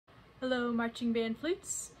Hello marching band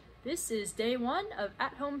flutes. This is day one of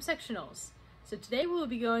at-home sectionals. So today we'll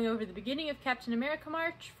be going over the beginning of Captain America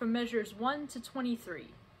March from measures 1 to 23.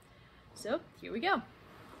 So here we go.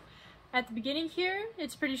 At the beginning here,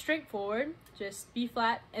 it's pretty straightforward, just B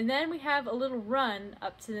flat, and then we have a little run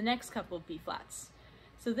up to the next couple of B flats.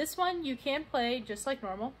 So this one you can play just like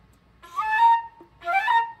normal,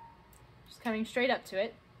 just coming straight up to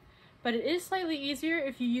it, but it is slightly easier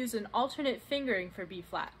if you use an alternate fingering for B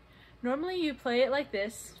flat. Normally you play it like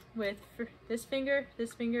this, with this finger,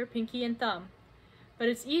 pinky, and thumb. But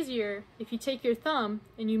it's easier if you take your thumb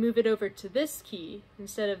and you move it over to this key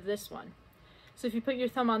instead of this one. So if you put your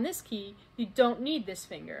thumb on this key, you don't need this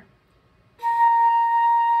finger.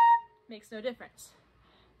 Makes no difference.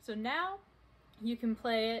 So now you can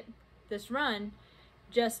play it, this run,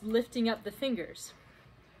 just lifting up the fingers,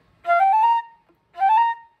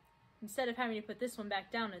 instead of having to put this one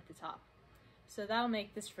back down at the top. So that'll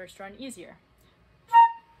make this first run easier.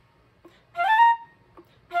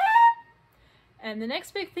 And the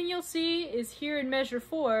next big thing you'll see is here in measure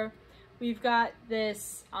 4, we've got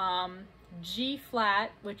this G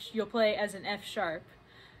flat, which you'll play as an F sharp,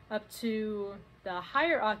 up to the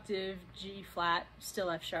higher octave G flat, still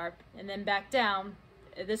F sharp, and then back down.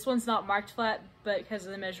 This one's not marked flat, but because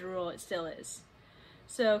of the measure rule, it still is.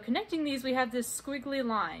 So connecting these, we have this squiggly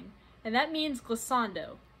line, and that means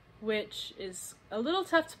glissando, which is a little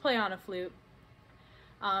tough to play on a flute.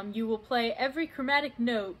 You will play every chromatic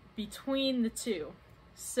note between the two.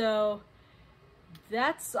 So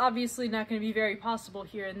that's obviously not going to be very possible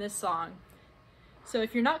here in this song. So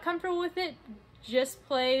if you're not comfortable with it, just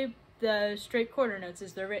play the straight quarter notes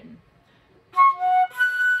as they're written.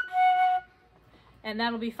 And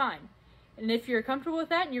that'll be fine. And if you're comfortable with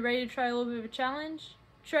that and you're ready to try a little bit of a challenge,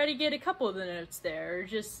 try to get a couple of the notes there, or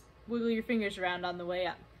just wiggle your fingers around on the way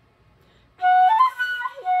up.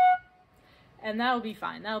 And that'll be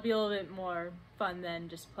fine. That'll be a little bit more fun than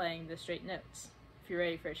just playing the straight notes, if you're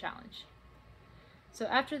ready for a challenge. So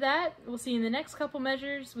after that, we'll see in the next couple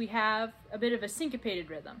measures, we have a bit of a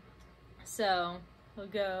syncopated rhythm. So we'll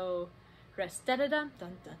go rest da da dun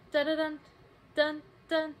dun dun da da dun dun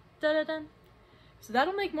dun da da dun. So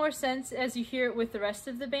that'll make more sense as you hear it with the rest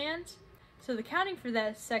of the band. So the counting for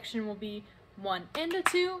that section will be 1 and a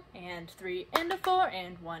 2 and 3 and a 4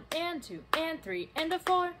 and 1 and 2 and 3 and a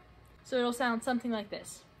 4. So it'll sound something like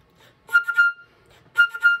this.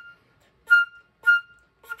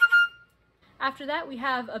 After that, we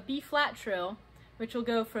have a B flat trill, which will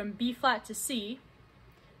go from B flat to C,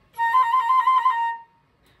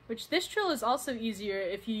 which this trill is also easier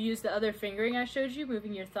if you use the other fingering I showed you,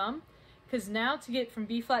 moving your thumb, because now to get from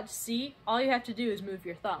B flat to C, all you have to do is move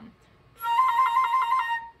your thumb,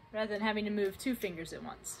 rather than having to move 2 fingers at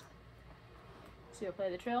once. So you'll play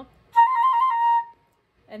the trill.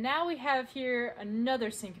 And now we have here another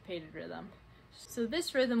syncopated rhythm. So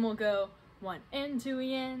this rhythm will go 1 and 2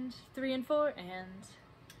 and 3 and 4 and.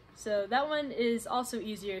 So that one is also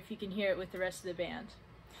easier if you can hear it with the rest of the band.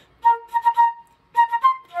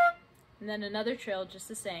 And then another trill, just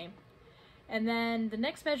the same. And then the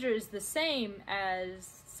next measure is the same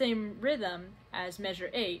rhythm as measure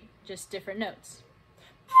 8, just different notes.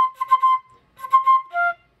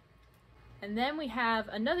 And then we have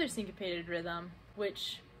another syncopated rhythm,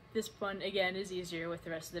 which this one again is easier with the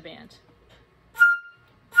rest of the band.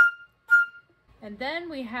 And then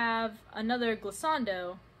we have another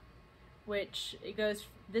glissando, which it goes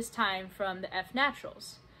this time from the F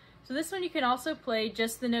naturals. So this one you can also play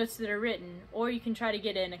just the notes that are written, or you can try to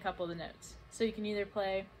get in a couple of the notes. So you can either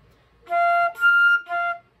play,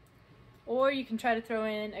 or you can try to throw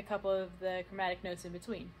in a couple of the chromatic notes in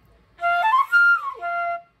between.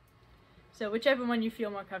 So whichever one you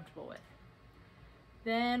feel more comfortable with.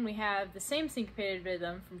 Then we have the same syncopated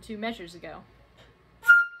rhythm from 2 measures ago.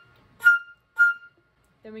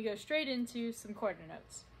 Then we go straight into some quarter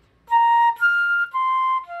notes.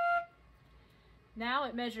 Now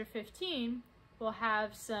at measure 15, we'll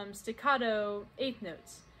have some staccato 8th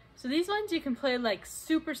notes. So these ones you can play like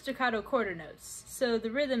super staccato quarter notes, so the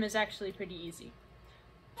rhythm is actually pretty easy.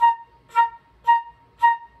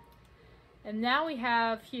 And now we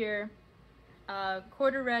have here a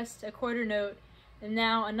quarter rest, a quarter note, and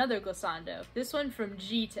now another glissando, this one from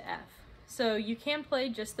G to F. So you can play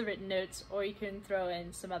just the written notes, or you can throw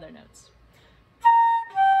in some other notes.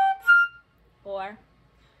 Or.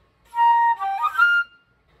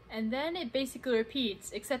 And then it basically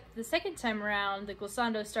repeats, except the second time around the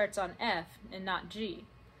glissando starts on F and not G.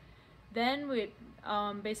 Then it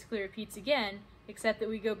basically repeats again, except that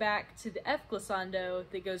we go back to the F glissando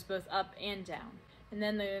that goes both up and down. And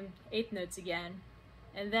then the 8th notes again.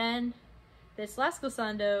 And then this last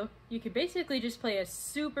glissando, you could basically just play a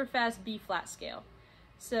super fast B flat scale.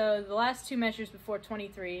 So the last two measures before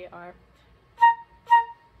 23 are.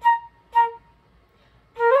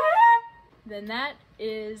 Then that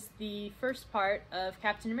is the first part of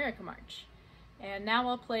Captain America March. And now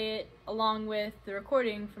I'll play it along with the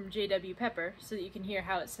recording from J.W. Pepper so that you can hear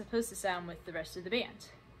how it's supposed to sound with the rest of the band.